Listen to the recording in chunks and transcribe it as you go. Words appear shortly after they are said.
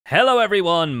Hello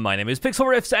everyone, my name is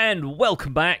Pixlriffs and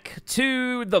welcome back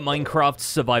to the Minecraft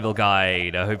Survival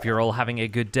Guide. I hope you're all having a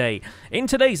good day. In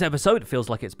today's episode, it feels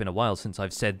like it's been a while since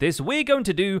I've said this, we're going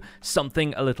to do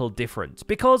something a little different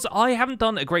because I haven't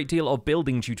done a great deal of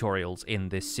building tutorials in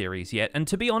this series yet, and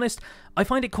to be honest, I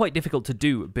find it quite difficult to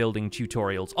do building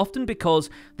tutorials, often because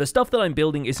the stuff that I'm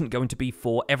building isn't going to be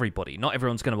for everybody. Not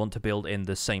everyone's going to want to build in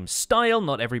the same style,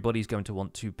 not everybody's going to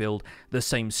want to build the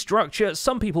same structure.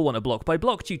 Some people want a block by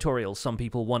block tutorial, some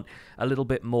people want a little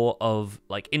bit more of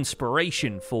like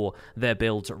inspiration for their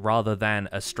builds rather than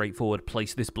a straightforward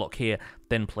place this block here,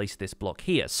 then place this block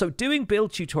here. So doing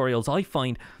build tutorials I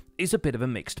find is a bit of a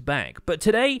mixed bag. But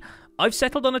today I've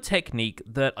settled on a technique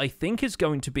that I think is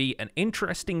going to be an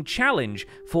interesting challenge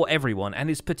for everyone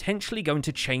and is potentially going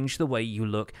to change the way you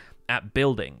look at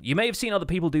building. You may have seen other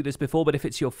people do this before, but if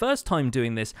it's your first time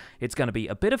doing this, it's going to be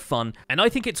a bit of fun, and I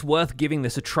think it's worth giving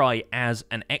this a try as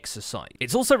an exercise.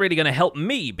 It's also really going to help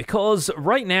me, because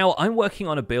right now I'm working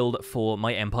on a build for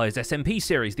my Empire's SMP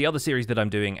series, the other series that I'm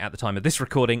doing at the time of this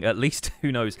recording, at least.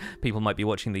 Who knows, people might be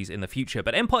watching these in the future,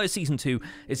 but Empire Season 2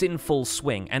 is in full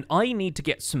swing, and I need to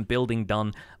get some building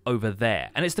done over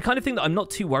there. And it's the kind of thing that I'm not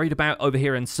too worried about over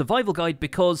here in Survival Guide,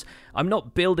 because I'm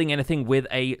not building anything with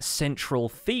a central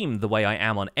theme the way I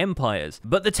am on Empires.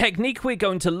 But the technique we're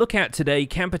going to look at today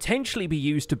can potentially be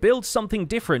used to build something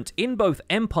different in both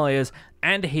Empires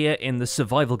and here in the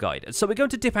Survival Guide. So we're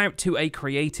going to dip out to a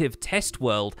creative test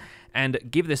world and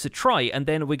give this a try, and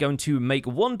then we're going to make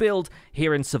one build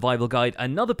here in Survival Guide,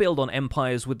 another build on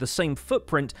Empires with the same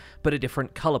footprint but a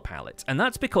different color palette. And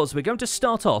that's because we're going to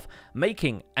start off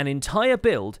making an entire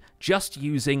build just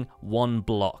using one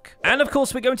block. And of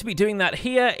course we're going to be doing that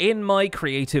here in my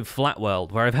creative flat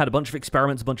world, where I've had a bunch of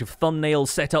experiments, a bunch of thumbnail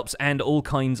setups, and all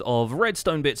kinds of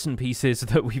redstone bits and pieces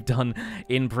that we've done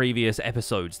in previous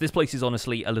episodes. This place is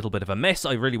honestly a little bit of a mess.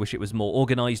 I really wish it was more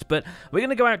organized, but we're going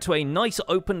to go out to a nice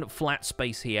open flat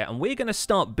space here, and we're going to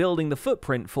start building the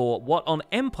footprint for what on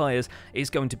Empires is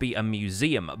going to be a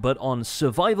museum, but on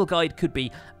Survival Guide could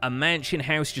be a mansion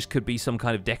house, just could be some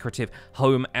kind of decorative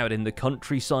home out in the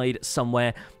countryside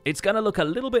somewhere. It's going to look a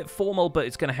little bit formal, but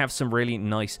it's going to have some really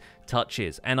nice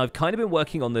touches, and I've kind of been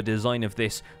working on the design of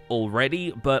this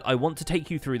already, but I want to take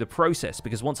you through the process,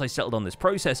 because once I settled on this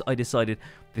process, I decided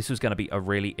this was going to be a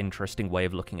really interesting way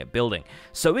of looking at building.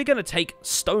 So we're going to take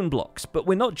stone blocks, but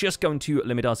we're not just going to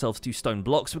limit ourselves to stone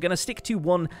blocks. We're going to stick to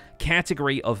one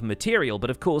category of material, but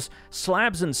of course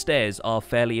slabs and stairs are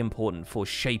fairly important for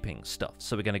shaping stuff.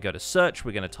 So we're going to go to search,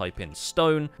 we're going to type in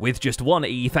stone with just one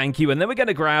E, thank you, and then we're going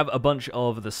to grab a bunch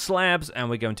of the slabs and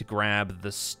we're going to grab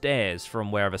the stairs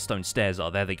from wherever stone stairs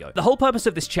are. There they go. The whole purpose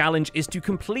of this challenge is to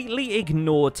completely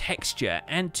ignore texture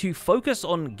and to focus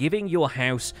on giving your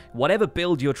house, whatever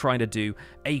build you're trying to do,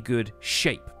 a good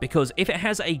shape. Because if it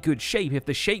has a good shape, if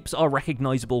the shapes are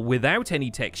recognizable without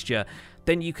any texture,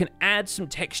 then you can add some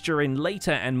texture in later,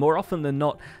 and more often than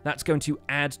not, that's going to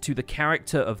add to the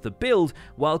character of the build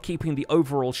while keeping the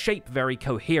overall shape very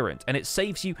coherent, and it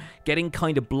saves you getting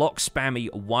kind of block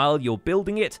spammy while you're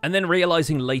building it, and then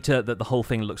realizing later that the whole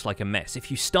thing looks like a mess.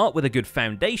 If you start with a good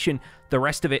foundation, the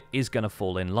rest of it is going to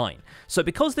fall in line. So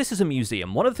because this is a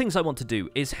museum, one of the things I want to do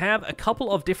is have a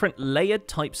couple of different layered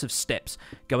types of steps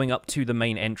going up to the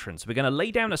main entrance. We're going to lay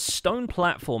down a stone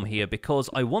platform here because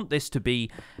I want this to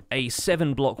be a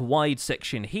 7-block wide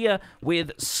section here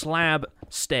with slab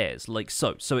stairs, like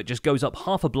so. So it just goes up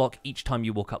half a block each time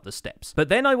you walk up the steps. But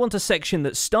then I want a section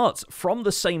that starts from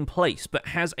the same place but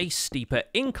has a steeper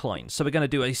incline. So we're going to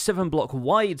do a 7-block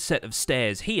wide set of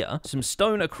stairs here, some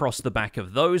stone across the back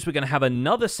of those. We're going to have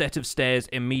another set of stairs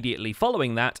immediately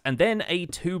following that, and then a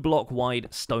 2-block wide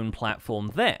stone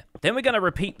platform there. Then we're going to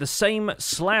repeat the same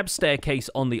slab staircase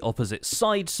on the opposite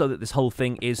side so that this whole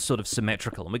thing is sort of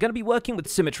symmetrical. And we're going to be working with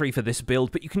symmetry for this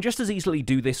build, but you can just as easily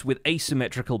do this with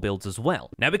asymmetrical builds as well.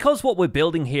 Now, because what we're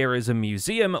building here is a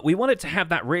museum, we want it to have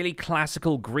that really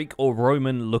classical Greek or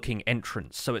Roman looking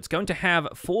entrance. So it's going to have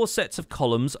 4 sets of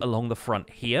columns along the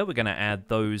front here. We're going to add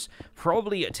those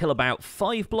probably till about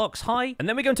 5 blocks high, and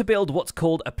then we're going to build what's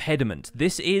called a pediment.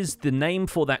 This is the name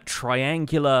for that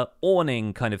triangular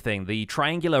awning kind of thing, the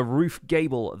triangular roof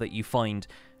gable that you find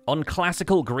on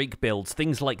classical Greek builds,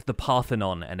 things like the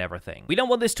Parthenon and everything. We don't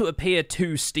want this to appear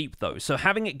too steep though, so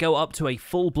having it go up to a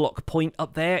full block point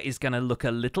up there is going to look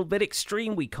a little bit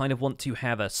extreme. We kind of want to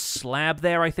have a slab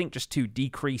there, I think, just to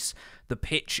decrease the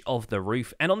pitch of the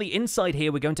roof. And on the inside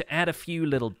here, we're going to add a few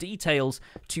little details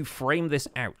to frame this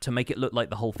out, to make it look like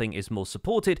the whole thing is more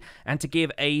supported, and to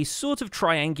give a sort of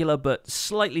triangular but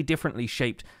slightly differently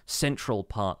shaped central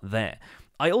part there.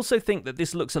 I also think that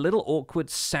this looks a little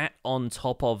awkward sat on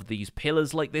top of these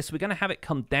pillars like this. We're going to have it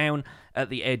come down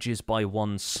at the edges by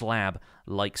one slab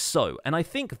like so. And I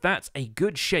think that's a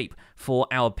good shape for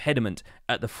our pediment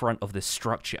at the front of this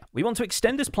structure. We want to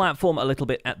extend this platform a little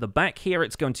bit at the back here.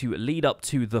 It's going to lead up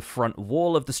to the front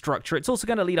wall of the structure. It's also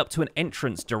going to lead up to an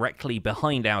entrance directly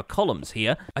behind our columns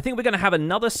here. I think we're going to have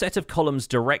another set of columns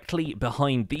directly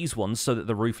behind these ones so that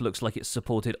the roof looks like it's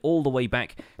supported all the way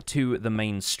back to the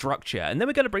main structure. And then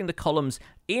we're going to bring the columns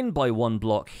in by one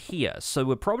block here. So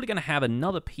we're probably going to have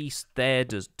another piece there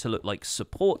to look like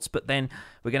supports, but then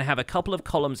we're going to have a couple of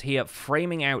columns here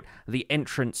framing out the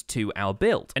entrance to our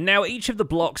build. And now each of the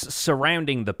blocks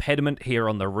surrounding the pediment here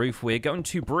on the roof, we're going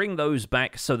to bring those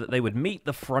back so that they would meet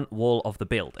the front wall of the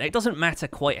build. It doesn't matter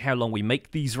quite how long we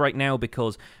make these right now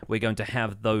because we're going to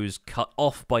have those cut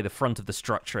off by the front of the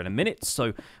structure in a minute,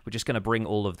 so we're just going to bring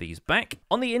all of these back.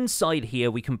 On the inside here,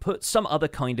 we can put some other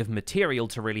kind of material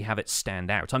to really have it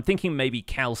stand out. I'm thinking maybe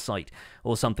calcite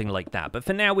or something like that, but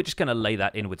for now we're just going to lay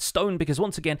that in with stone because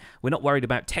once again, we're not worried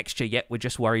about texture yet, we're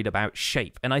just worried about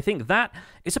shape. And I think that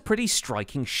is a pretty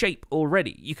striking shape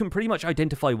already. You can pretty much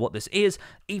identify what this is,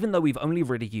 even though we've only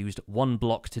really used one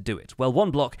block to do it. Well,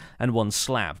 one block and one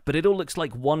slab, but it all looks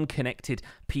like one connected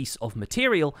piece of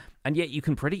material, and yet you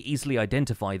can pretty easily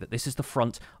identify that this is the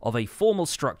front of a formal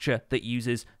structure that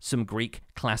uses some Greek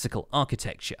classical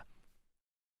architecture.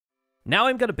 Now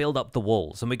I'm going to build up the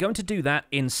walls, and we're going to do that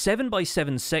in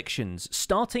 7x7 sections,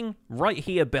 starting right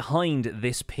here behind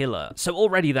this pillar. So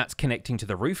already that's connecting to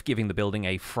the roof, giving the building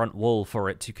a front wall for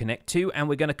it to connect to, and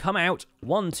we're going to come out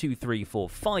 1, 2, 3, 4,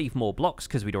 5 more blocks,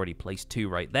 because we'd already placed 2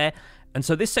 right there. And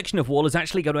so this section of wall is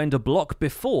actually going to end a block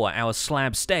before our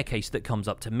slab staircase that comes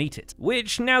up to meet it.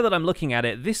 Which, now that I'm looking at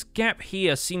it, this gap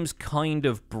here seems kind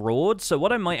of broad, so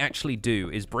what I might actually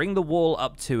do is bring the wall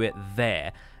up to it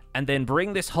there, and then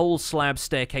bring this whole slab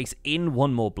staircase in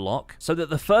one more block so that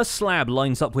the first slab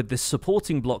lines up with this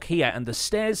supporting block here and the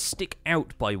stairs stick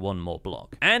out by one more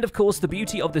block. And of course, the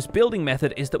beauty of this building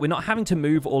method is that we're not having to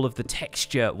move all of the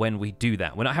texture when we do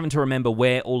that. We're not having to remember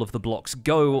where all of the blocks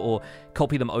go or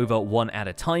copy them over one at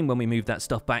a time when we move that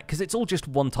stuff back, because it's all just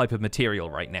one type of material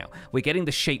right now. We're getting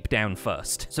the shape down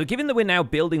first. So given that we're now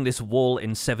building this wall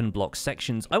in 7 block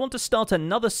sections, I want to start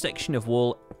another section of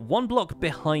wall 1 block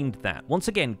behind that. Once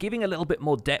again, giving a little bit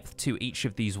more depth to each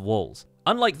of these walls.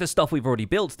 Unlike the stuff we've already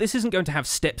built, this isn't going to have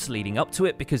steps leading up to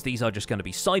it because these are just going to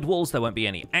be side walls. There won't be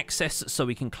any access, so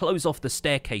we can close off the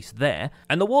staircase there.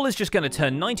 And the wall is just going to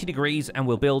turn 90 degrees, and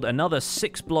we'll build another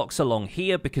 6 blocks along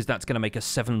here because that's going to make a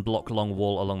 7 block long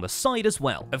wall along the side as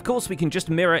well. Of course, we can just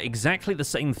mirror exactly the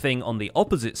same thing on the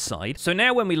opposite side. So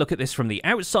now when we look at this from the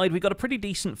outside, we've got a pretty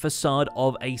decent facade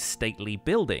of a stately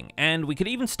building. And we could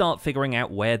even start figuring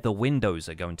out where the windows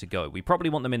are going to go. We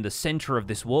probably want them in the center of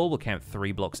this wall. We'll count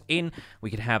 3 blocks in. We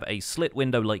could have a slit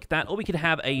window like that, or we could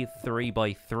have a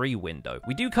 3x3 window.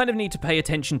 We do kind of need to pay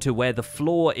attention to where the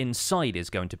floor inside is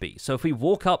going to be. So if we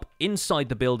walk up inside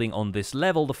the building on this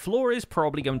level, the floor is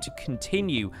probably going to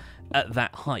continue at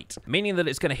that height, meaning that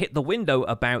it's going to hit the window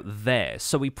about there.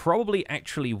 So we probably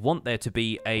actually want there to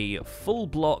be a full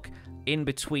block in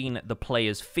between the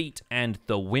player's feet and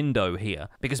the window here,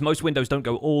 because most windows don't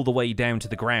go all the way down to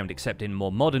the ground except in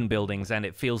more modern buildings, and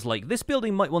it feels like this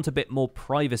building might want a bit more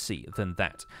privacy than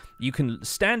that. You can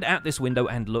stand at this window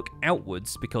and look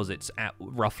outwards because it's at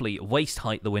roughly waist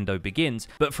height the window begins,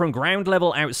 but from ground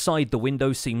level outside the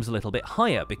window seems a little bit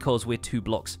higher because we're 2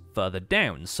 blocks further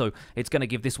down, so it's going to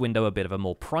give this window a bit of a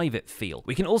more private feel.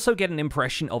 We can also get an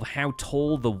impression of how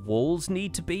tall the walls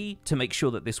need to be to make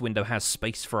sure that this window has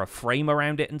space for a frame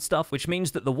around it and stuff, which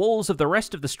means that the walls of the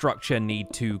rest of the structure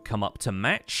need to come up to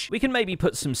match. We can maybe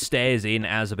put some stairs in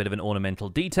as a bit of an ornamental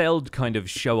detail, kind of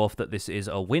show off that this is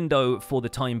a window for the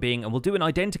time being, and we'll do an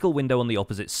identical window on the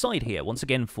opposite side here, once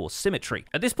again for symmetry.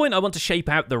 At this point, I want to shape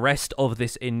out the rest of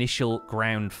this initial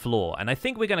ground floor, and I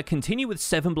think we're going to continue with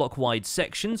 7 block wide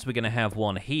sections. We're going to have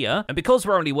one here, and because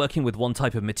we're only working with one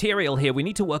type of material here, we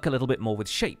need to work a little bit more with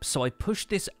shape, so I pushed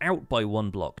this out by 1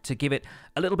 block to give it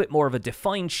a little bit more of a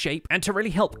defined shape and to really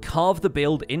help carve the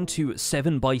build into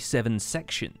 7x7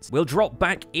 sections. We'll drop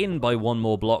back in by 1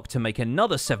 more block to make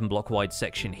another 7 block wide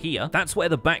section here. That's where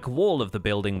the back wall of the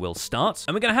building will start,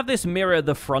 and we're going to have this mirror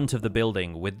the front of the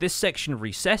building, with this section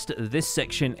recessed, this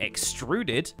section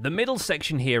extruded, the middle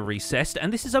section here recessed,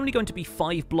 and this is only going to be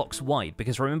 5 blocks wide,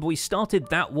 because remember we started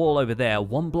that wall over there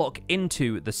 1 block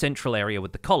into the central area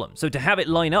with the column. So to have it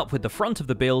line up with the front of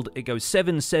the build, it goes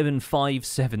 7, 7, 5,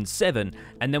 7, 7,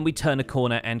 and then we turn a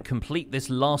corner and complete this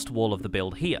last wall of the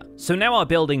build here. So now our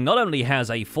building not only has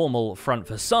a formal front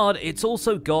facade, it's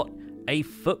also got a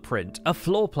footprint, a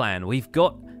floor plan. We've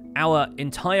got our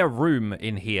entire room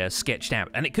in here sketched out.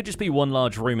 And it could just be one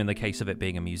large room in the case of it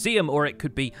being a museum, or it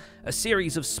could be a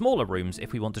series of smaller rooms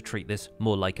if we want to treat this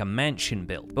more like a mansion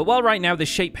build. But while right now the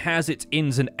shape has its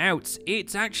ins and outs,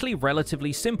 it's actually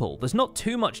relatively simple. There's not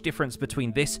too much difference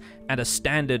between this and a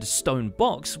standard stone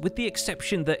box, with the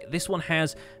exception that this one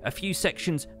has a few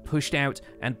sections pushed out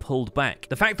and pulled back.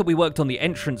 The fact that we worked on the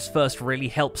entrance first really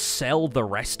helps sell the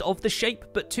rest of the shape,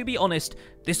 but to be honest,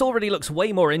 this already looks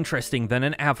way more interesting than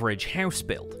an average house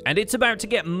build. And it's about to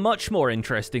get much more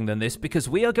interesting than this because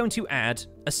we are going to add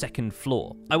a second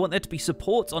floor. I want there to be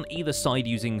support on either side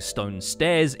using stone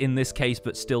stairs in this case,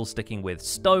 but still sticking with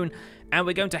stone. And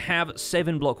we're going to have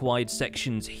 7 block wide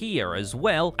sections here as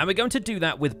well. And we're going to do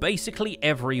that with basically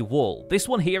every wall. This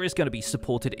one here is going to be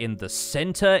supported in the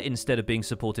center instead of being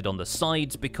supported on the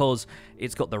sides because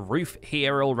it's got the roof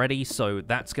here already. So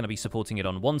that's going to be supporting it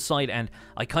on one side. And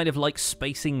I kind of like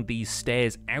spacing these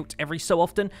stairs out every so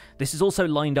often. This is also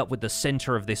lined up with the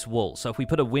center of this wall. So if we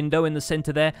put a window in the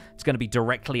center there, it's going to be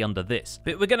directly under this.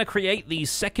 But we're going to create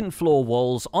these second floor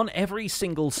walls on every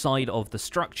single side of the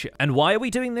structure. And why are we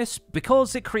doing this?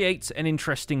 Because it creates an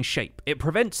interesting shape. It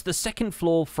prevents the second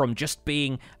floor from just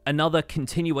being another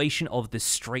continuation of this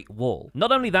straight wall.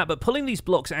 Not only that, but pulling these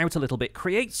blocks out a little bit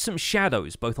creates some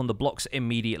shadows, both on the blocks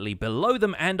immediately below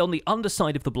them and on the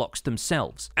underside of the blocks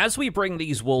themselves. As we bring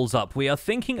these walls up, we are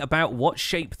thinking about what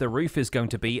shape the roof is going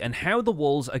to be and how the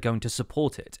walls are going to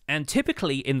support it. And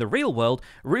typically, in the real world,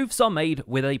 roofs are made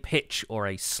with a pitch or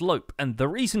a slope. And the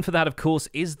reason for that, of course,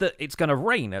 is that it's going to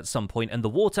rain at some point and the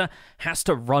water has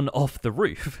to run off the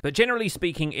roof. But generally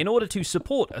speaking, in order to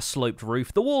support a sloped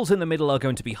roof, the walls in the middle are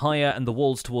going to be higher and the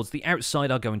walls towards the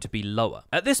outside are going to be lower.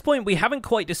 At this point, we haven't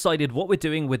quite decided what we're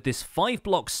doing with this 5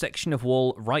 block section of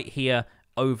wall right here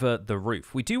over the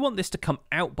roof. We do want this to come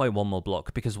out by 1 more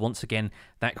block because once again,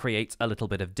 that creates a little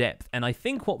bit of depth. And I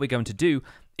think what we're going to do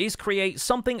is create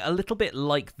something a little bit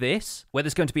like this, where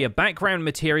there's going to be a background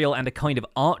material and a kind of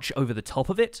arch over the top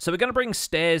of it. So we're going to bring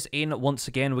stairs in once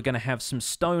again. We're going to have some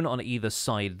stone on either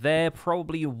side there,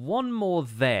 probably 1 more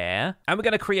there. And we're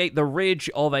going to create the ridge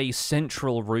of a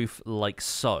central roof like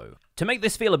so. To make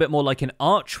this feel a bit more like an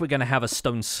arch, we're going to have a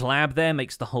stone slab there,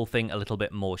 makes the whole thing a little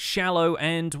bit more shallow,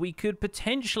 and we could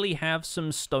potentially have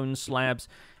some stone slabs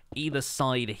either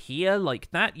side here,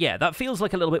 like that. Yeah, that feels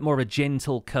like a little bit more of a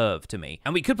gentle curve to me.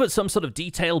 And we could put some sort of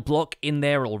detail block in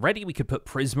there already. We could put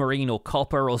prismarine or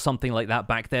copper or something like that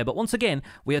back there. But once again,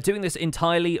 we are doing this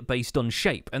entirely based on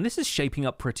shape, and this is shaping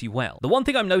up pretty well. The one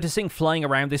thing I'm noticing flying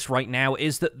around this right now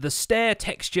is that the stair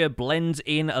texture blends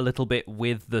in a little bit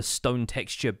with the stone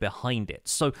texture behind it.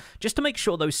 So just to make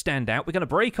sure those stand out, we're going to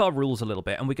break our rules a little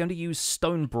bit, and we're going to use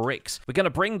stone bricks. We're going to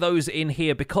bring those in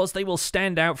here because they will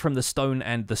stand out from the stone,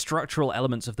 and the structural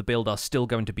elements of the build are still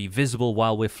going to be visible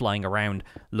while we're flying around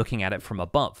looking at it from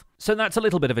above. So that's a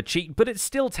little bit of a cheat, but it's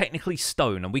still technically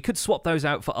stone, and we could swap those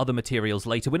out for other materials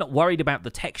later. We're not worried about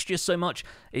the texture so much.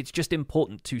 It's just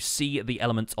important to see the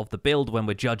elements of the build when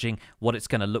we're judging what it's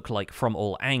going to look like from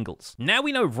all angles. Now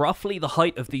we know roughly the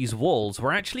height of these walls,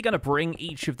 we're actually going to bring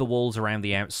each of the walls around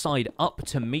the outside up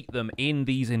to meet them in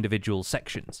these individual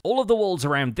sections. All of the walls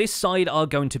around this side are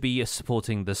going to be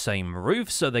supporting the same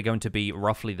roof, so they're going to be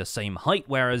roughly the same height,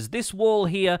 whereas this wall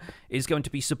here is going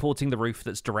to be supporting the roof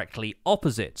that's directly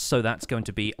opposite. So that's going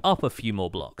to be up a few more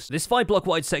blocks. This 5 block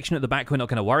wide section at the back we're not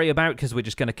going to worry about because we're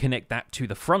just going to connect that to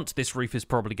the front. This roof is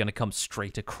probably going to come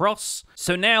straight across.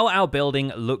 So now our building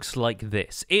looks like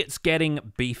this. It's getting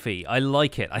beefy. I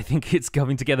like it. I think it's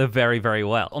coming together very, very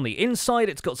well. On the inside,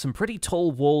 it's got some pretty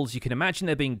tall walls. You can imagine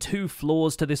there being 2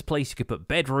 floors to this place. You could put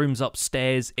bedrooms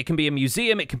upstairs. It can be a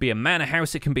museum. It can be a manor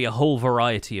house. It can be a whole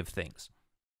variety of things.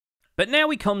 But now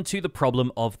we come to the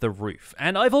problem of the roof,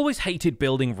 and I've always hated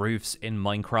building roofs in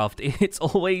Minecraft. It's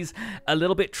always a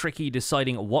little bit tricky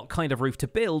deciding what kind of roof to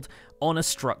build on a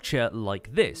structure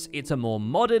like this. It's a more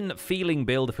modern feeling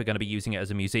build if we're going to be using it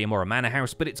as a museum or a manor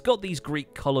house, but it's got these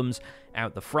Greek columns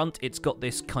out the front. It's got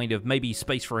this kind of maybe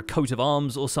space for a coat of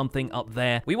arms or something up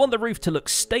there. We want the roof to look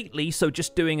stately, so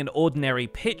just doing an ordinary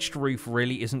pitched roof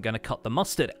really isn't going to cut the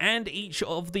mustard, and each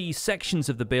of the sections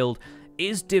of the build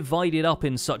is divided up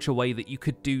in such a way that you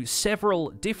could do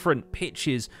several different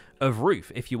pitches of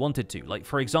roof if you wanted to. Like,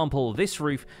 for example, this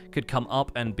roof could come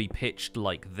up and be pitched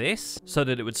like this, so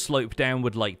that it would slope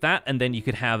downward like that, and then you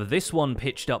could have this one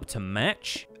pitched up to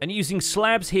match. And using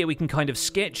slabs here, we can kind of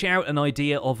sketch out an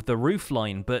idea of the roof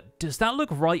line, but does that look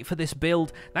right for this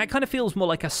build? That kind of feels more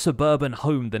like a suburban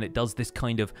home than it does this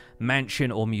kind of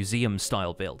mansion or museum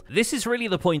style build. This is really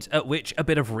the point at which a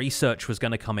bit of research was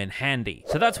going to come in handy.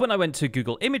 So that's when I went to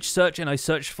Google image search and I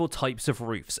searched for types of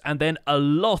roofs, and then a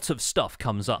lot of stuff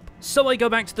comes up. So I go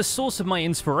back to the source of my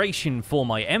inspiration for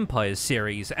my Empires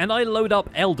series, and I load up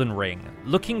Elden Ring,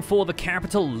 looking for the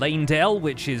capital Leyndell,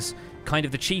 which is kind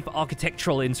of the chief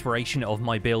architectural inspiration of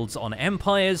my builds on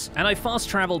Empires, and I fast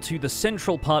travel to the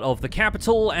central part of the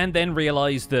capital and then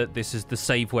realize that this is the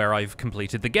save where I've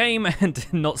completed the game and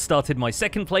not started my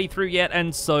second playthrough yet,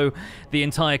 and so the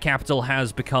entire capital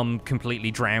has become completely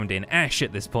drowned in ash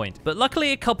at this point. But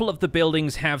luckily a couple of the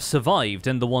buildings have survived,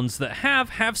 and the ones that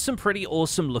have some pretty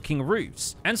awesome looking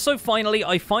roofs. And so finally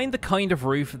I find the kind of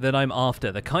roof that I'm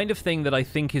after, the kind of thing that I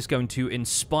think is going to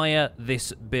inspire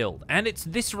this build, and it's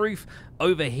this roof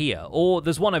over here, or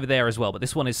there's one over there as well, but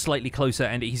this one is slightly closer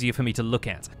and easier for me to look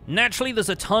at. Naturally, there's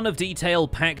a ton of detail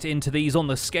packed into these on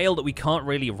the scale that we can't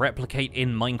really replicate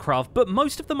in Minecraft, but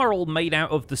most of them are all made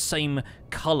out of the same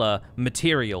color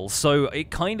material, so it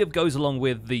kind of goes along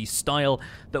with the style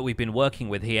that we've been working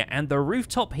with here. And the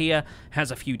rooftop here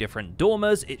has a few different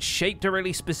dormers, it's shaped a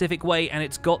really specific way, and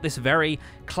it's got this very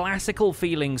classical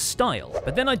feeling style.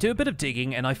 But then I do a bit of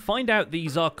digging and I find out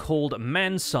these are called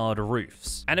Mansard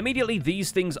Roofs, and immediately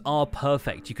these things are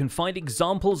perfect. You can find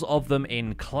examples of them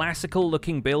in classical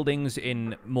looking buildings,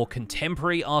 in more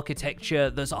contemporary architecture.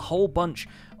 There's a whole bunch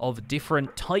of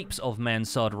different types of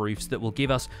Mansard roofs that will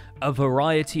give us a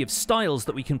variety of styles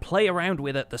that we can play around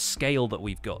with at the scale that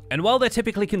we've got. And while they're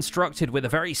typically constructed with a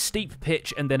very steep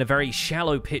pitch and then a very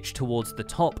shallow pitch towards the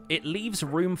top, it leaves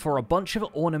room for a bunch of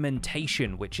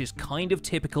ornamentation, which is kind of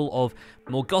typical of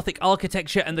more Gothic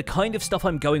architecture and the kind of stuff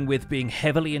I'm going with being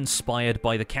heavily inspired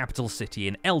by the capital city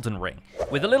in Elden Ring.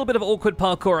 With a little bit of awkward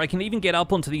parkour, I can even get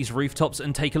up onto these rooftops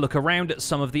and take a look around at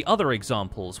some of the other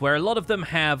examples, where a lot of them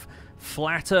have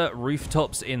flatter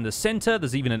rooftops in the center.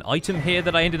 There's even an item here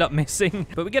that I ended up missing,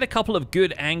 but we get a couple of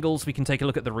good angles. We can take a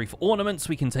look at the roof ornaments,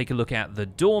 we can take a look at the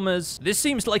dormers. This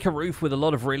seems like a roof with a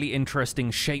lot of really interesting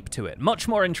shape to it, much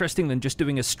more interesting than just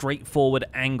doing a straightforward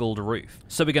angled roof.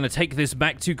 So we're going to take this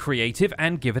back to creative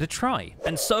and give it a try.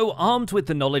 And so, armed with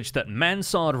the knowledge that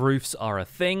Mansard roofs are a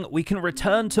thing, we can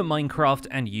return to Minecraft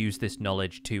and use this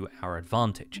knowledge to our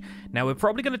advantage. Now we're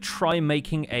probably going to try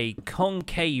making a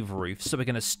concave roof, so we're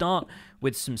going to start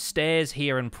with some stairs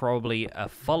here and probably a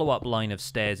follow-up line of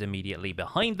stairs immediately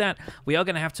behind that. We are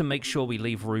going to have to make sure we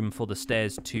leave room for the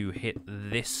stairs to hit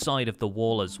this side of the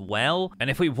wall as well. And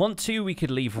if we want to, we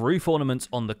could leave roof ornaments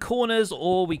on the corners,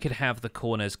 or we could have the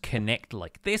corners connect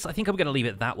like this. I think I'm going to leave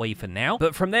it that way for now.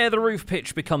 But from there, the roof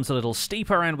pitch becomes a little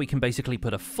steeper, and we can basically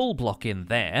put a full block in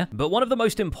there. But one of the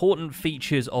most important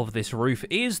features of this roof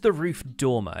is the roof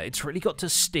dormer. It's really got to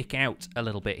stick out a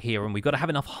little bit here, and we've got to have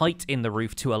enough height in the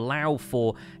roof to allow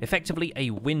for effectively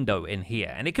a window in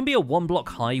here. And it can be a 1 block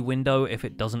high window if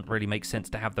it doesn't really make sense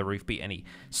to have the roof be any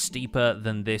steeper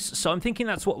than this. So I'm thinking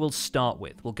that's what we'll start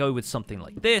with. We'll go with something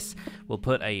like this. We'll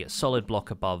put a solid block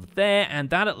above there, and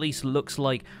that at least looks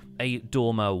like a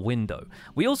dormer window.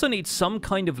 We also need some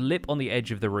kind of lip on the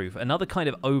edge of the roof, another kind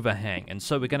of overhang, and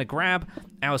so we're going to grab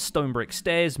our stone brick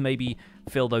stairs, maybe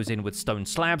fill those in with stone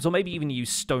slabs, or maybe even use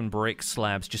stone brick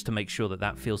slabs just to make sure that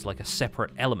that feels like a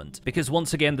separate element. Because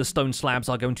once again, the stone slabs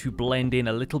are going to blend in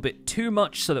a little bit too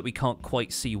much so that we can't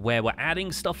quite see where we're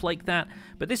adding stuff like that.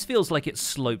 But this feels like it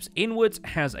slopes inwards,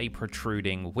 has a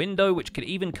protruding window, which could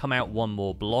even come out 1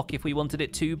 more block if we wanted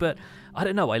it to, but I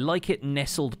don't know, I like it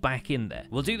nestled back in there.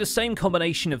 We'll do the same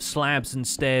combination of slabs and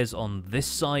stairs on this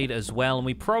side as well, and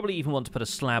we probably even want to put a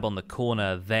slab on the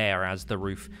corner there as the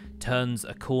roof turns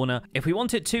a corner. If we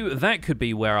wanted to, that could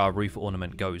be where our roof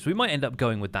ornament goes. We might end up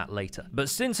going with that later. But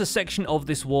since a section of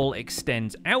this wall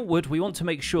extends outward, we want to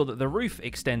make sure that the roof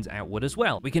extends outward as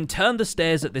well. We can turn the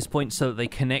stairs at this point so that they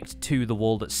connect to the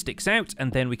wall that sticks out,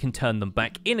 and then we can turn them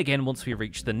back in again once we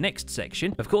reach the next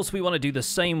section. Of course, we want to do the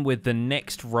same with the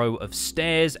next row of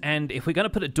stairs, and if we're going to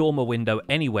put a dormer window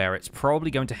anywhere, it's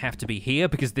probably going to have to be here,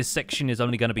 because this section is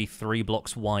only going to be 3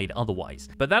 blocks wide otherwise.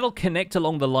 But that'll connect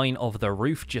along the line of the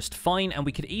roof just fine, and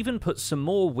we could even put some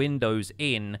more windows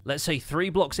in, let's say 3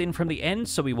 blocks in from the end,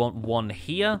 so we want 1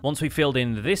 here. Once we filled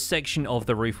in this section of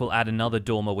the roof, we'll add another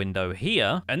dormer window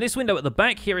here, and this window at the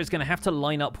back here is going to have to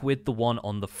line up with the one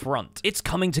on the front. It's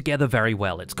coming together very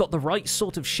well. It's got the right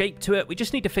sort of shape to it. We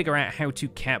just need to figure out how to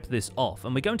cap this off,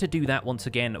 and we're going to do that once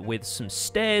again with some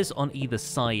stairs on either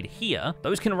side here.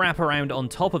 Those can wrap around on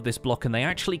top of this block, and they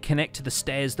actually connect to the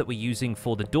stairs that we're using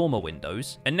for the dormer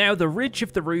windows. And now the ridge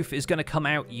of the roof is going to come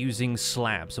out using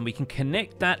slabs, and we can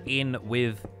connect that in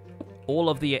with all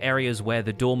of the areas where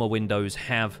the dormer windows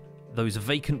have those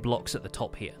vacant blocks at the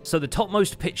top here. So the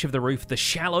topmost pitch of the roof, the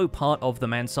shallow part of the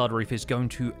mansard roof, is going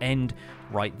to end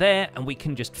right there, and we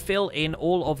can just fill in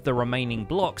all of the remaining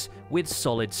blocks with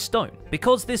solid stone.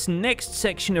 Because this next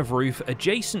section of roof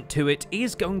adjacent to it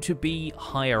is going to be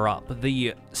higher up.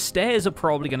 The stairs are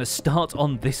probably going to start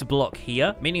on this block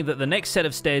here, meaning that the next set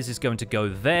of stairs is going to go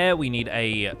there. We need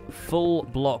a full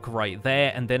block right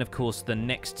there, and then of course the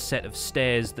next set of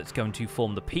stairs that's going to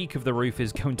form the peak of the roof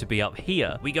is going to be up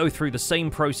here. We go through the same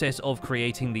process of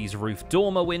creating these roof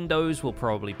dormer windows. We'll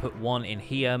probably put one in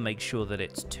here, make sure that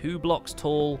it's 2 blocks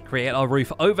tall, create our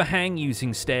roof overhang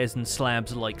using stairs and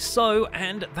slabs like so,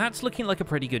 and that's looking like a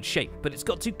pretty good shape, but it's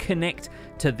got to connect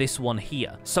to this one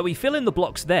here. So we fill in the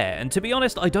blocks there, and to be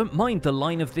honest, I don't mind the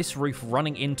line of this roof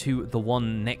running into the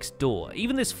one next door.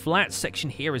 Even this flat section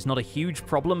here is not a huge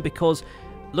problem because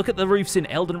look at the roofs in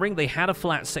Elden Ring. They had a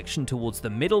flat section towards the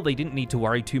middle. They didn't need to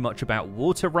worry too much about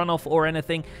water runoff or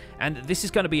anything. And this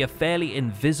is going to be a fairly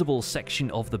invisible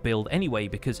section of the build anyway,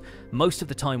 because most of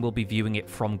the time we'll be viewing it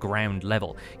from ground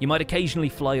level. You might occasionally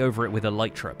fly over it with a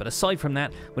elytra, but aside from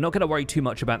that, we're not going to worry too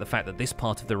much about the fact that this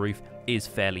part of the roof is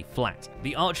fairly flat.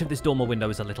 The arch of this dormer window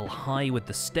is a little high with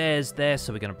the stairs there,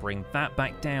 so we're going to bring that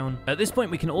back down. At this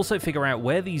point, we can also figure out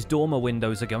where these dormer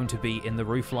windows are going to be in the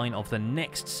roof line of the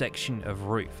next section of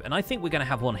roof. And I think we're going to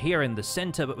have one here in the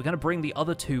center, but we're going to bring the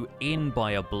other 2 in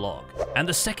by a block. And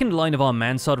the second line of our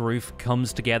mansard roof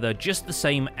comes together just the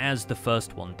same as the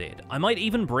first one did. I might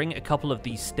even bring a couple of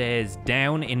these stairs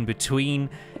down in between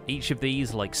each of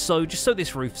these like so, just so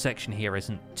this roof section here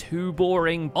isn't too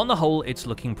boring. On the whole, it's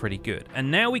looking pretty good. And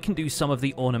now we can do some of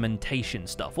the ornamentation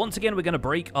stuff. Once again, we're going to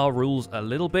break our rules a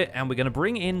little bit, and we're going to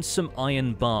bring in some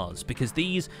iron bars, because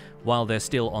these, while they're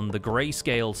still on the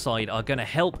grayscale side, are going to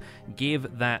help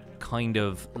give that kind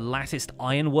of latticed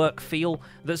ironwork feel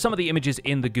that some of the images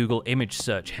in the Google image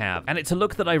search have. And it's a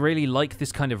look that I really like,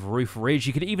 this kind of roof ridge.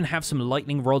 You could even have some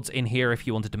lightning rods in here if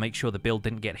you wanted to make sure the build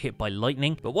didn't get hit by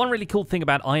lightning. But one really cool thing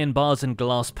about iron bars and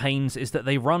glass panes is that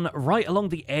they run right along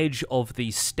the edge of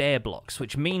these stair blocks,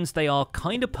 which means they are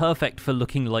kind of perfect for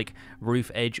looking like roof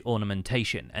edge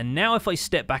ornamentation. And now if I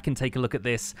step back and take a look at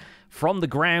this, from the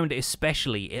ground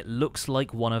especially, it looks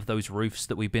like one of those roofs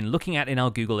that we've been looking at in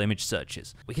our Google image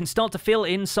searches. We can start to fill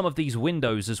in some of these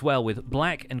windows as well with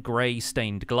black and grey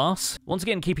stained glass. Once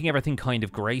again, keeping everything kind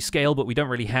of grayscale, but we don't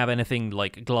really have anything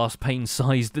like glass pane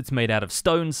size that's made out of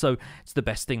stone, so it's the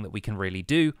best thing that we can really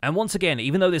do. And once again,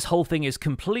 even though this whole thing is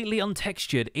completely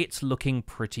untextured, it's looking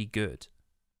pretty good.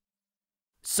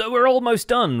 So we're almost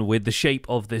done with the shape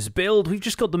of this build. We've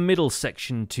just got the middle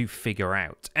section to figure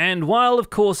out. And while,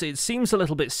 of course, it seems a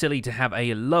little bit silly to have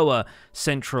a lower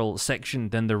central section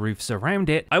than the roofs around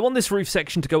it, I want this roof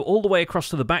section to go all the way across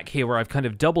to the back here, where I've kind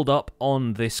of doubled up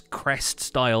on this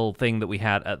crest-style thing that we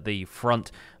had at the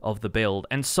front of the build.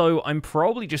 And so I'm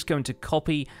probably just going to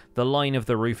copy the line of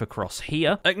the roof across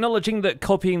here, acknowledging that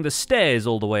copying the stairs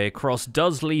all the way across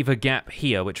does leave a gap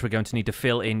here, which we're going to need to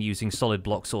fill in using solid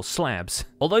blocks or slabs.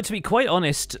 Although, to be quite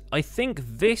honest, I think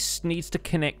this needs to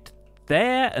connect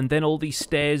there, and then all these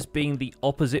stairs being the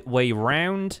opposite way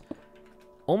round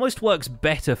almost works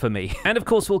better for me. And of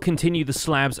course, we'll continue the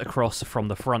slabs across from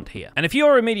the front here. And if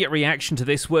your immediate reaction to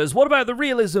this was, what about the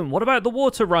realism? What about the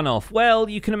water runoff? Well,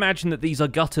 you can imagine that these are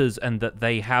gutters and that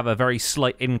they have a very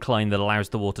slight incline that allows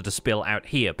the water to spill out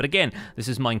here. But again, this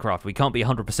is Minecraft. We can't be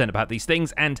 100% about these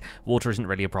things, and water isn't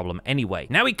really a problem anyway.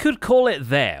 Now, we could call it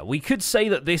there. We could say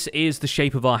that this is the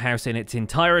shape of our house in its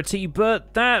entirety,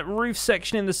 but that roof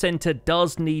section in the center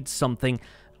does need something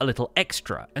a little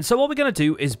extra. And so what we're going to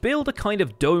do is build a kind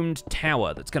of domed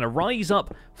tower that's going to rise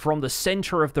up from the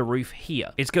center of the roof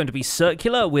here. It's going to be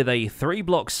circular with a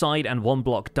 3-block side and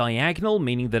 1-block diagonal,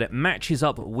 meaning that it matches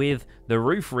up with the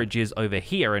roof ridges over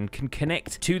here and can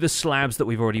connect to the slabs that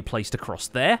we've already placed across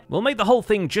there. We'll make the whole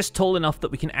thing just tall enough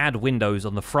that we can add windows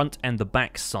on the front and the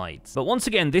back sides. But once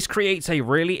again, this creates a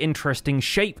really interesting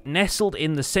shape nestled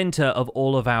in the center of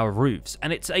all of our roofs,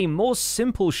 and it's a more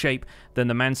simple shape than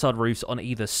the mansard roofs on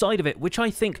either side of it, which I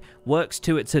think works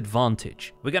to its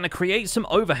advantage. We're going to create some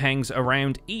overhangs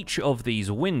around each of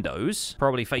these windows,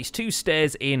 probably face 2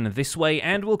 stairs in this way,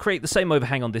 and we'll create the same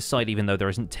overhang on this side, even though there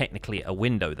isn't technically a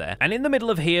window there. And in the middle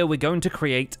of here, we're going to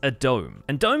create a dome.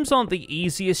 And domes aren't the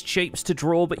easiest shapes to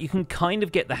draw, but you can kind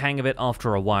of get the hang of it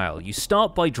after a while. You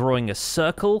start by drawing a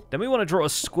circle, then we want to draw a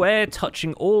square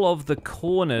touching all of the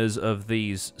corners of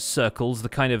these circles, the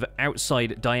kind of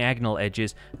outside diagonal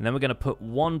edges, and then we're going to put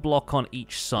 1 block on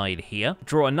each side here.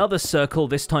 Draw another circle,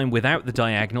 this time without the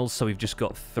diagonals, so we've just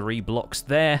got 3 blocks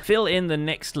there. Fill in the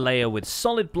next layer with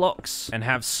solid blocks and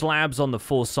have slabs on the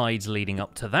 4 sides leading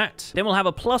up to that. Then we'll have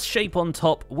a plus shape on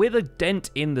top with a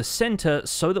dent in the center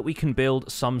so that we can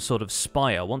build some sort of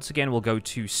spire. Once again, we'll go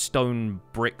to stone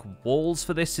brick walls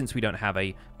for this since we don't have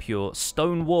a pure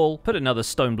stone wall. Put another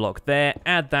stone block there,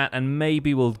 add that, and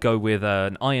maybe we'll go with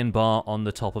an iron bar on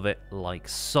the top of it like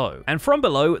so. And from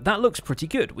below, that looks pretty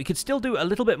good. We could still do a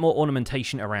little bit more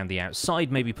ornamentation around the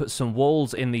outside, maybe put some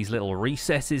walls in these little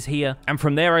recesses here. And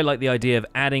from there, I like the idea of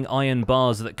adding iron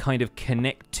bars that kind of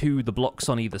connect to the blocks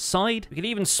on either side. We could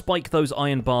even spike those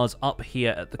iron bars up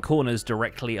here at the corners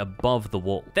directly above the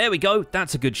wall. There we go.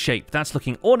 That's a good shape. That's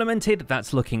looking ornamented.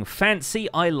 That's looking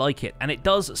fancy. I like it. And it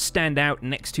does stand out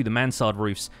next to the Mansard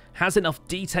roofs. Has enough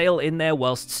detail in there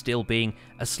whilst still being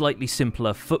a slightly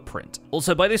simpler footprint.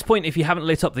 Also, by this point, if you haven't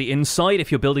lit up the inside, if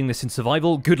you're building this in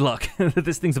survival, good luck.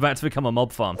 This thing's about to become a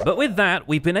mob farm. But with that,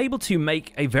 we've been able to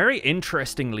make a very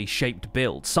interestingly shaped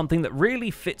build, something that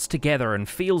really fits together and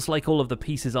feels like all of the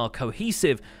pieces are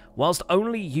cohesive, whilst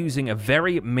only using a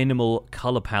very minimal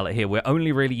color palette here. We're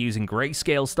only really using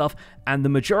grayscale stuff, and the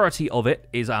majority of it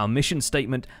is our mission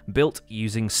statement built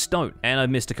using stone. And I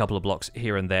missed a couple of blocks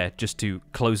here and there just to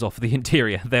close off the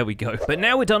interior. There we go. But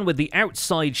now we're done with the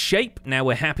outside shape. Now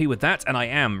we're happy with that, and I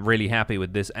am really happy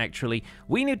with this, actually.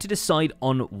 We need to decide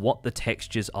on what the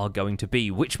textures are going to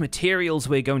be, which materials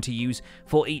we're going to use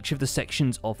for each of the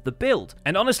sections of the build.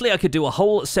 And honestly, I could do a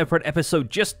whole separate episode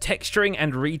just texturing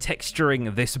and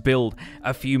retexturing this build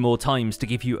a few more times to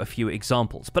give you a few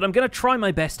examples, but I'm going to try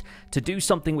my best to do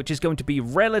something which is going to be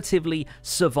relatively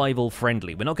survival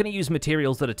friendly. We're not going to use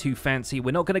materials that are too fancy.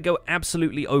 We're not going to go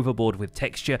absolutely overboard with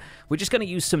texture. We're just going to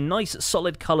use some nice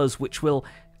solid colors which will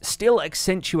still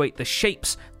accentuate the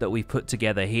shapes that we've put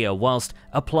together here whilst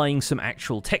applying some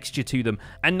actual texture to them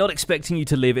and not expecting you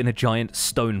to live in a giant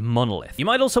stone monolith. You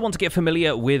might also want to get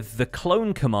familiar with the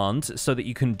clone command so that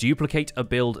you can duplicate a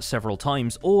build several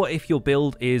times, or if your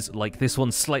build is like this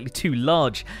one, slightly too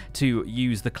large to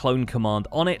use the clone command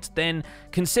on it, then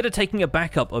consider taking a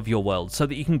backup of your world so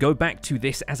that you can go back to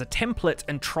this as a template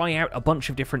and try out a bunch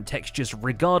of different textures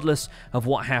regardless of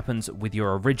what happens with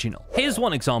your original. Here's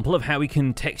one example of how we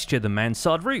can texture the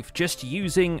Mansard roof, just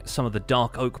using some of the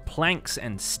dark oak planks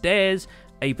and stairs,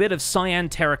 a bit of cyan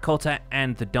terracotta,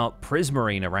 and the dark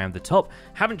prismarine around the top.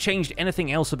 Haven't changed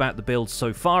anything else about the build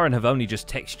so far and have only just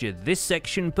textured this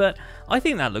section, but I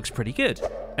think that looks pretty good.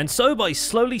 And so by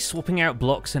slowly swapping out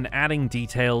blocks and adding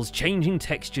details, changing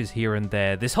textures here and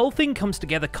there, this whole thing comes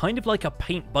together kind of like a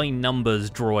paint by numbers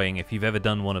drawing, if you've ever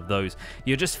done one of those.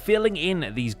 You're just filling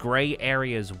in these gray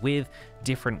areas with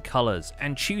different colors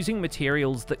and choosing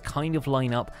materials that kind of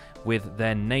line up with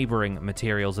their neighboring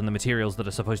materials and the materials that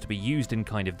are supposed to be used in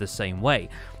kind of the same way.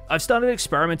 I've started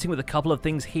experimenting with a couple of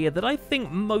things here that I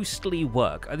think mostly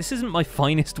work. This isn't my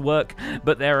finest work,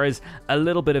 but there is a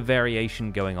little bit of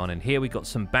variation going on in here. We've got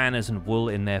some banners and wool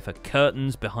in there for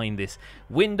curtains behind this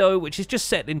window, which is just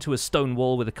set into a stone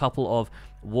wall with a couple of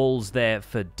walls there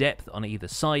for depth on either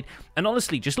side. And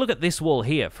honestly, just look at this wall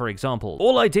here, for example.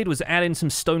 All I did was add in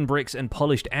some stone bricks and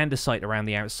polished andesite around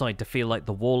the outside to feel like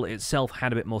the wall itself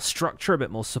had a bit more structure, a bit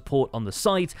more support on the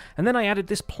sides, and then I added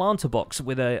this planter box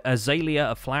with a azalea,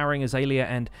 a flowering azalea,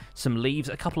 and some leaves,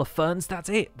 a couple of ferns. That's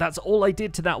it. That's all I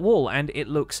did to that wall, and it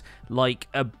looks like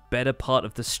a better part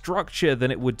of the structure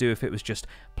than it would do if it was just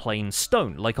plain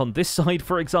stone. Like on this side,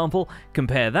 for example,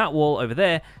 compare that wall over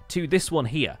there to this one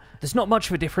here. There's not much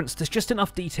of a difference, there's just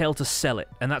enough detail to sell it,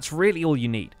 and that's really all you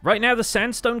need. Right now, the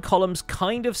sandstone columns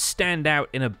kind of stand out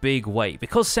in a big way,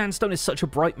 because sandstone is such a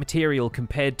bright material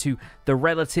compared to the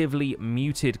relatively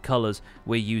muted colors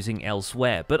we're using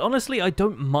elsewhere. But honestly, I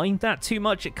don't mind that too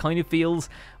much. It kind of feels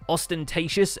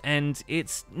ostentatious, and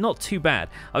it's not too bad.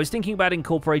 I was thinking about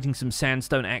incorporating some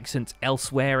sandstone accents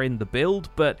elsewhere in the build,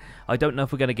 but I don't know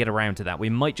if we're going to get around to that. We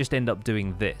might just end up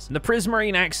doing this. And the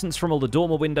prismarine accents from all the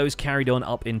dormer windows carried on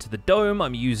up into the dome.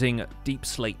 I'm using deep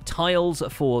slate tiles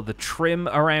for the trim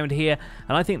around here,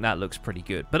 and I think that looks pretty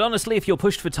good. But honestly, if you're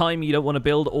pushed for time, you don't want to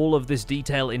build all of this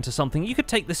detail into something, you could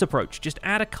take this approach. Just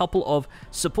add a couple of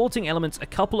supporting elements, a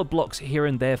couple of blocks here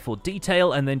and there for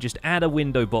detail, and then just add a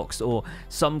window box or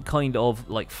some some kind of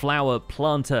like flower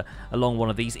planter along one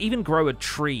of these, even grow a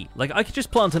tree. Like I could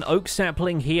just plant an oak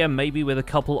sapling here, maybe with a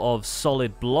couple of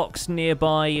solid blocks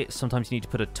nearby. Sometimes you need to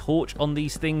put a torch on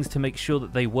these things to make sure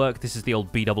that they work. This is the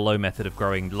old BOO method of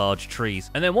growing large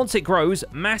trees. And then once it grows,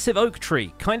 massive oak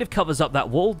tree. Kind of covers up that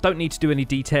wall. Don't need to do any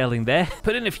detailing there.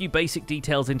 Put in a few basic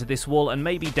details into this wall and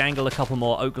maybe dangle a couple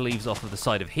more oak leaves off of the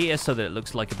side of here so that it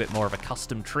looks like a bit more of a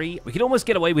custom tree. We could almost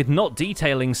get away with not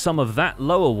detailing some of that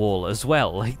lower wall as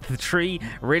well. Like the tree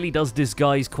really does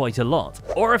disguise quite a lot.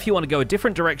 Or if you want to go a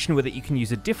different direction with it, you can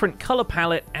use a different color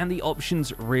palette and the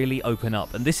options really open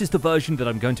up. And this is the version that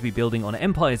I'm going to be building on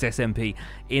Empire's SMP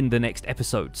in the next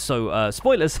episode. So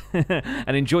spoilers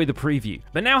and enjoy the preview.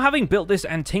 But now having built this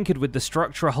and tinkered with the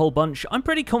structure a whole bunch, I'm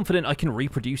pretty confident I can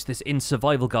reproduce this in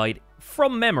Survival Guide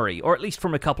from memory, or at least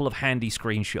from a couple of handy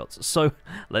screenshots. So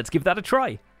let's give that a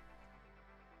try.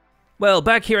 Well,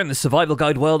 back here in the Survival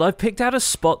Guide world, I've picked out a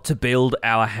spot to build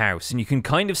our house, and you can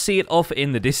kind of see it off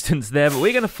in the distance there, but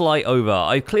we're going to fly over.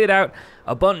 I've cleared out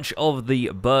a bunch of the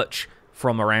birch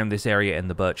from around this area in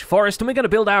the birch forest, and we're going to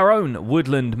build our own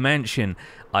woodland mansion,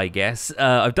 I guess.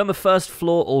 I've done the first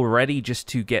floor already just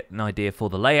to get an idea for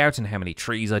the layout and how many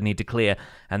trees I need to clear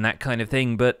and that kind of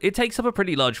thing, but it takes up a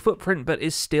pretty large footprint, but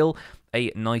is still a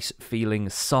nice feeling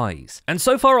size. And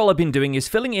so far all I've been doing is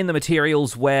filling in the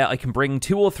materials where I can bring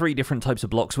 2 or 3 different types of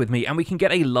blocks with me, and we can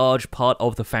get a large part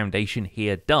of the foundation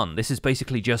here done. This is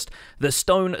basically just the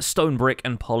stone brick,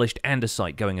 and polished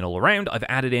andesite going in all around. I've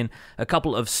added in a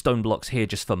couple of stone blocks here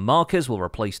just for markers. We'll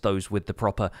replace those with the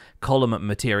proper column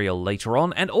material later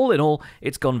on, and all in all,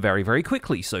 it's gone very, very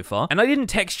quickly so far. And I didn't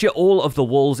texture all of the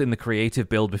walls in the creative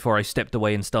build before I stepped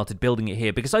away and started building it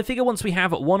here, because I figure once we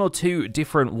have 1 or 2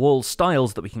 different wall styles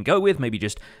that we can go with, maybe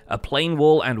just a plain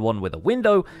wall and one with a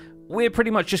window, we're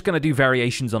pretty much just going to do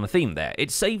variations on a theme there.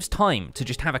 It saves time to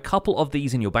just have a couple of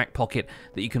these in your back pocket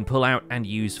that you can pull out and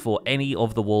use for any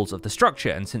of the walls of the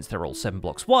structure, and since they're all 7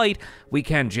 blocks wide, we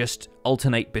can just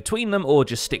alternate between them or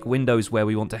just stick windows where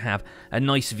we want to have a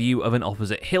nice view of an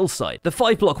opposite hillside. The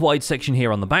 5 block wide section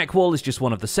here on the back wall is just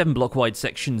one of the 7 block wide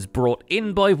sections brought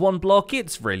in by 1 block.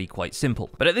 It's really quite simple.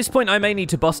 But at this point I may need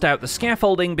to bust out the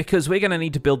scaffolding because we're going to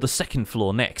need to build the 2nd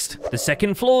floor next. The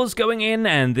 2nd floor's going in,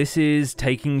 and this is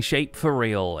taking shape for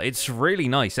real. It's really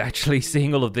nice actually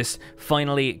seeing all of this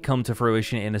finally come to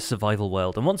fruition in a survival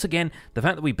world. And once again, the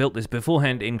fact that we built this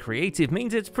beforehand in creative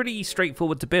means it's pretty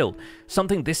straightforward to build.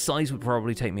 Something this size would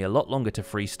probably take me a lot longer to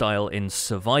freestyle in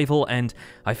survival, and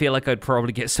I feel like I'd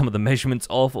probably get some of the measurements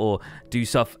off or do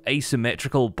stuff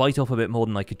asymmetrical, bite off a bit more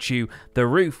than I could chew. The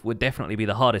roof would definitely be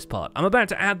the hardest part. I'm about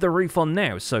to add the roof on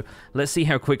now, so let's see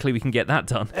how quickly we can get that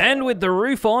done. And with the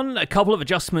roof on, a couple of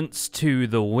adjustments to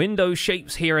the window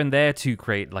shapes here and there to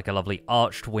create like a lovely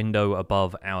arched window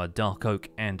above our dark oak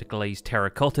and glazed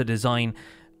terracotta design.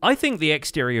 I think the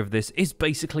exterior of this is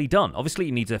basically done. Obviously,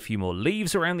 it needs a few more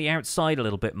leaves around the outside, a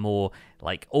little bit more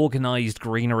like organized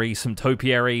greenery, some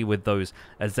topiary with those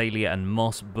azalea and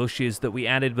moss bushes that we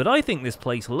added, but I think this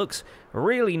place looks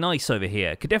really nice over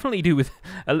here. Could definitely do with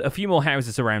a few more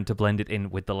houses around to blend it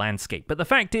in with the landscape. But the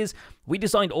fact is, we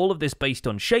designed all of this based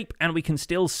on shape, and we can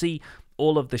still see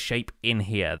all of the shape in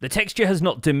here. The texture has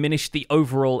not diminished the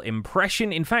overall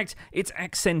impression. In fact, it's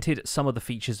accented some of the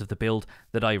features of the build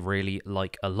that I really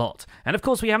like a lot. And of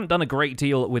course, we haven't done a great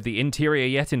deal with the interior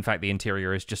yet. In fact, the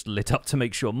interior is just lit up to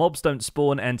make sure mobs don't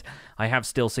spawn, and I have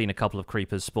still seen a couple of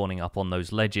creepers spawning up on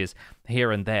those ledges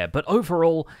here and there. But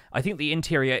overall, I think the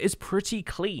interior is pretty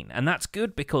clean, and that's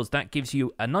good because that gives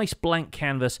you a nice blank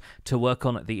canvas to work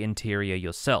on the interior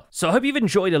yourself. So I hope you've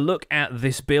enjoyed a look at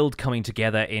this build coming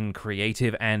together in creative,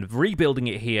 and rebuilding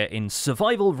it here in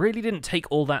survival really didn't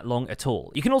take all that long at all.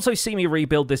 You can also see me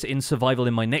rebuild this in survival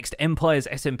in my next Empire's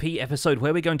SMP episode,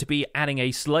 where we're going to be adding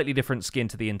a slightly different skin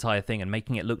to the entire thing and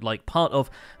making it look like part of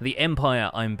the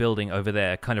empire I'm building over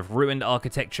there, kind of ruined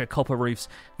architecture, copper roofs,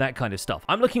 that kind of stuff.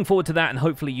 I'm looking forward to that, and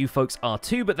hopefully you folks are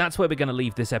too, but that's where we're going to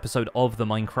leave this episode of the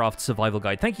Minecraft Survival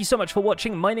Guide. Thank you so much for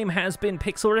watching. My name has been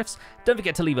Pixlriffs. Don't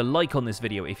forget to leave a like on this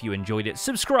video if you enjoyed it,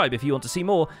 subscribe if you want to see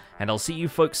more, and I'll see you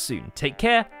folks soon. Take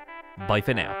care. Bye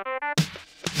for now.